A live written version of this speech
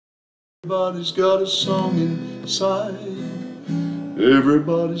Everybody's got a song inside.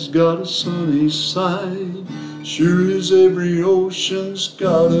 Everybody's got a sunny side. Sure as every ocean's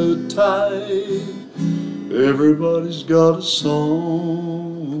got a tide. Everybody's got a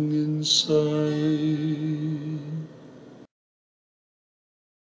song inside.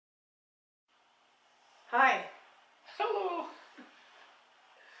 Hi. Hello.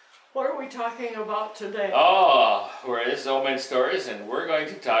 What are we talking about today? Oh, this is Omen Stories, and we're going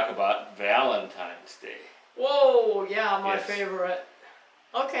to talk about Valentine's Day. Whoa, yeah, my Yes. favorite.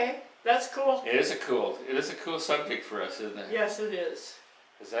 Okay, that's cool. It is a cool subject for us, isn't it? Yes, it is.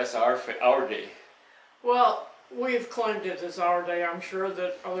 Because that's our day. Well, we've claimed it as our day. I'm sure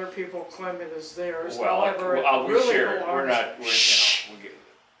that other people claim it as theirs. Well, However, it we really share it. We're belongs. not. We get.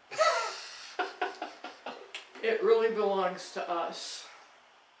 It really belongs to us.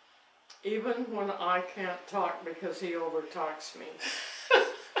 Even when I can't talk because he overtalks me.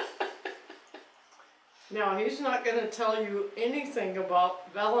 Now, he's not going to tell you anything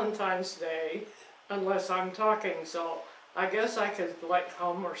about Valentine's Day unless I'm talking, so I guess I could like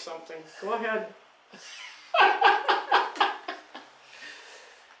hum or something. Go ahead.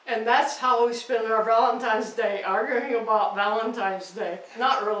 And that's how we spend our Valentine's Day, arguing about Valentine's Day.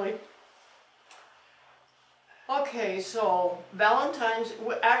 Not really. Okay, so Valentine's,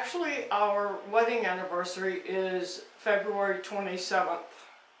 actually our wedding anniversary is February 27th,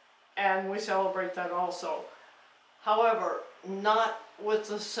 and we celebrate that also. However, not with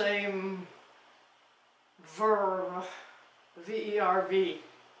the same verb, V-E-R-V.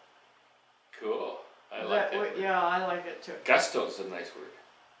 Cool. I like that word. Yeah, I like it too. Gusto's a nice word.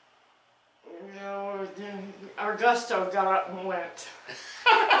 You know, our gusto got up and went.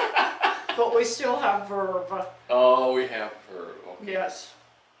 But we still have verb. Oh, we have verb. Okay. Yes.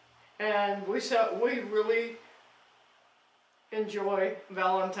 And we really enjoy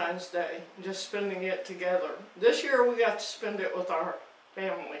Valentine's Day, just spending it together. This year we got to spend it with our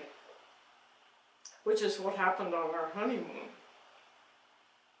family, which is what happened on our honeymoon.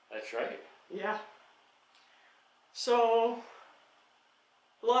 That's right. Yeah. So,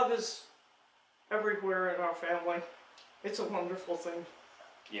 love is everywhere in our family. It's a wonderful thing.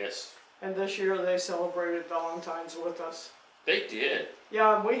 Yes. And this year they celebrated Valentine's with us. They did.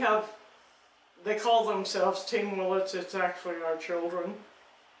 Yeah, we have, they call themselves Team Willits. It's actually our children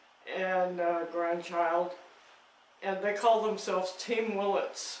and grandchild. And they call themselves Team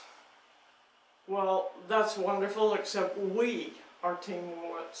Willits. Well, that's wonderful, except we are Team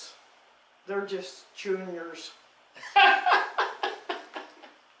Willits. They're just juniors.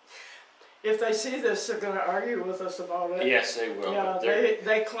 If they see this, they're going to argue with us about it. Yes, they will. Yeah,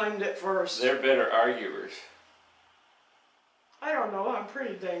 they claimed it first. They're better arguers. I don't know. I'm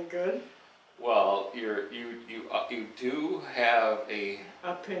pretty dang good. Well, you do have a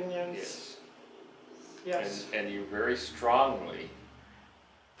Opinions. yes. Yes. And you very strongly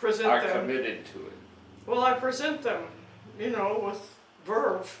Present are them. committed to it. Well, I present them, you know, with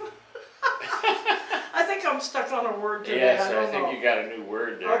verb. I think I'm stuck on a word today. Yes, I don't think know. you got a new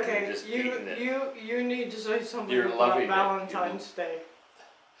word there. Okay, You're just eating it. you need to say something You're about loving it. Valentine's Day.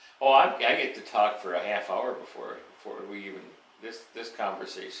 Oh, I get to talk for a half hour before we even this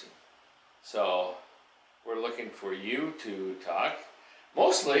conversation. So we're looking for you to talk,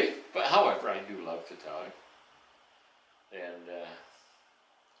 mostly. But however, I do love to talk, and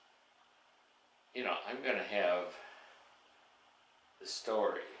you know, I'm gonna have the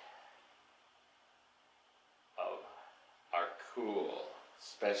story of our cool,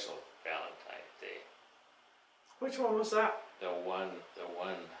 special Valentine's Day. Which one was that? The one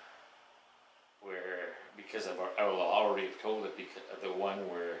where, because I will already have told it, because of the one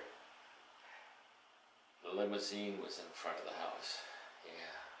where the limousine was in front of the house. Yeah.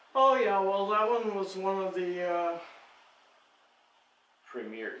 Oh yeah, well that one was one of the,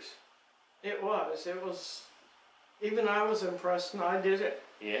 Premieres. it was, even I was impressed and I did it.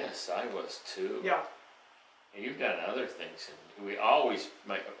 Yes, I was too. Yeah. And you've done other things, and we always,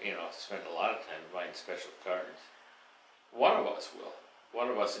 spend a lot of time buying special cards. One of us will. One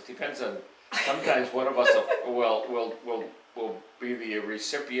of us. It depends on. Sometimes one of us will be the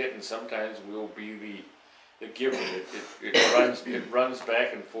recipient, and sometimes we'll be the giver. It runs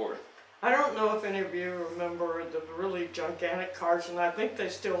back and forth. I don't know if any of you remember the really gigantic cards, and I think they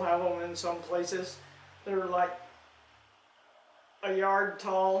still have them in some places. They're like a yard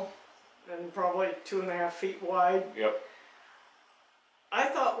tall and probably 2.5 feet wide. Yep. I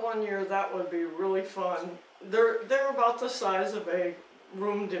thought one year that would be really fun. They're about the size of a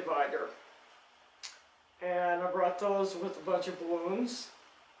room divider. And I brought those with a bunch of balloons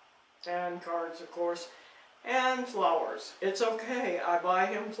and cards, of course. And flowers. It's okay. I buy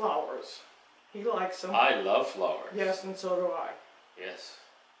him flowers. He likes them. I love flowers. Yes, and so do I. Yes.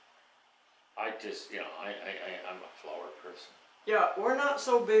 I just, you know, I'm a flower person. Yeah, we're not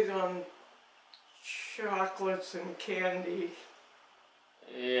so big on chocolates and candy.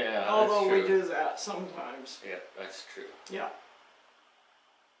 Yeah, Although that's we true. do that sometimes. Yeah, that's true. Yeah.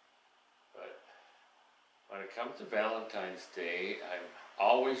 But when it comes to Valentine's Day, I'm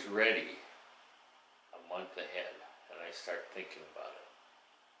always ready a month ahead, and I start thinking about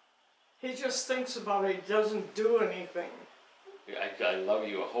it. He just thinks about it. He doesn't do anything. I love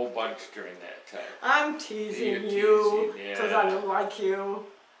you a whole bunch during that time. I'm teasing You're you teasing, because yeah. I don't like you.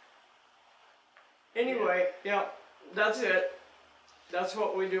 Anyway, yeah, that's it. That's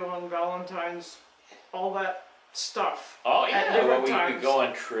what we do on Valentine's. All that stuff. Oh At yeah, different well, we times. go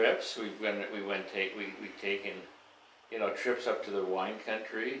on trips. We've taken, you know, trips up to the wine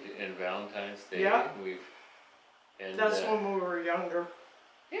country in Valentine's Day. Yeah. And That's when we were younger.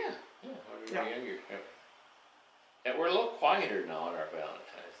 yeah, when we Yeah. were younger. Yeah. And we're a little quieter now on our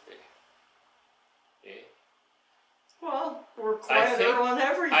Valentine's Day. Yeah. Well, we're quieter on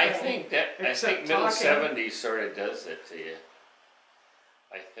everything. I think Except middle talking. 70s sort of does it to you.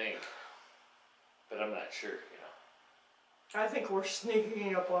 I think, but I'm not sure. You know. I think we're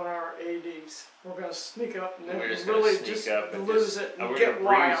sneaking up on our 80s. We're going to sneak up and then We're just gonna really sneak just up and lose just- it and and we're get gonna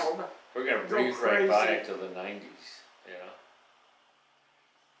breeze. wild. We're gonna Go breeze right by crazy. until the 90s, you know.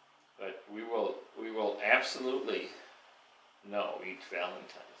 But we will absolutely know each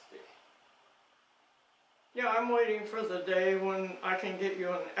Valentine's Day. Yeah, I'm waiting for the day when I can get you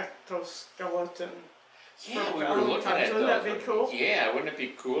an ectoskeleton. Yeah, For we were looking Valentine's. at Wouldn't that those. be cool? Yeah, wouldn't it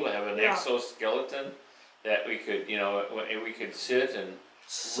be cool to have an Yeah. exoskeleton that we could, you know, we could sit and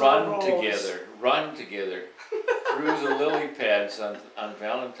Solos. run together through the lily pads on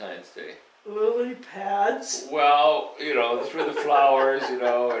Valentine's Day. Lily pads. Well, you know, through the flowers, you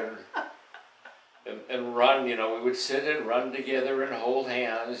know, and run, you know, we would sit and run together and hold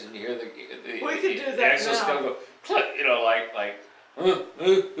hands and hear the We could do that exoskeleton now. go click, you know, like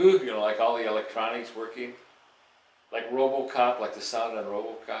you know, like all the electronics working, like RoboCop, like the sound on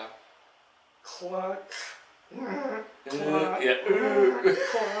RoboCop. Cluck. Yeah.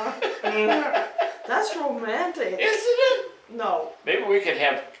 That's romantic. Isn't it? No. Maybe we could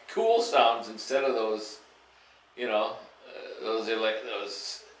have cool sounds instead of those, you know, those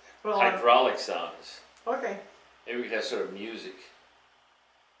Well, hydraulic sounds. okay. Maybe we could have sort of music.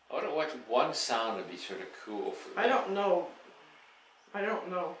 I wonder what one sound would be sort of cool for I that. don't know. I don't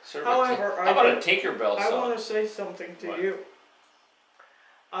know. Sort of However, how about a Tinkerbell I song? want to say something to What? you.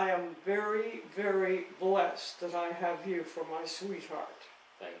 I am very, very blessed that I have you for my sweetheart.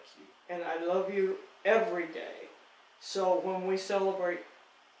 Thank you. And I love you every day. So when we celebrate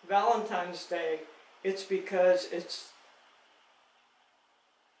Valentine's Day, it's because it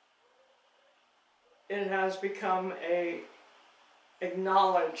has become a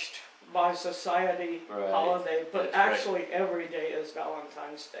acknowledged by society Right. holiday, but That's right. actually every day is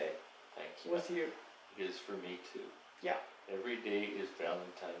Valentine's Day Thank you. with you. It is for me too. Yeah. Every day is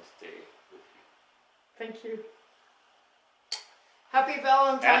Valentine's Day with you. Thank you. Happy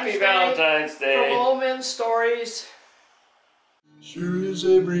Valentine's Happy Day Valentine's from Day. Old Men Stories. Sure as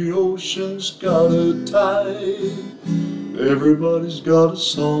every ocean's got a tide, everybody's got a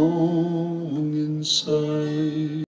song inside.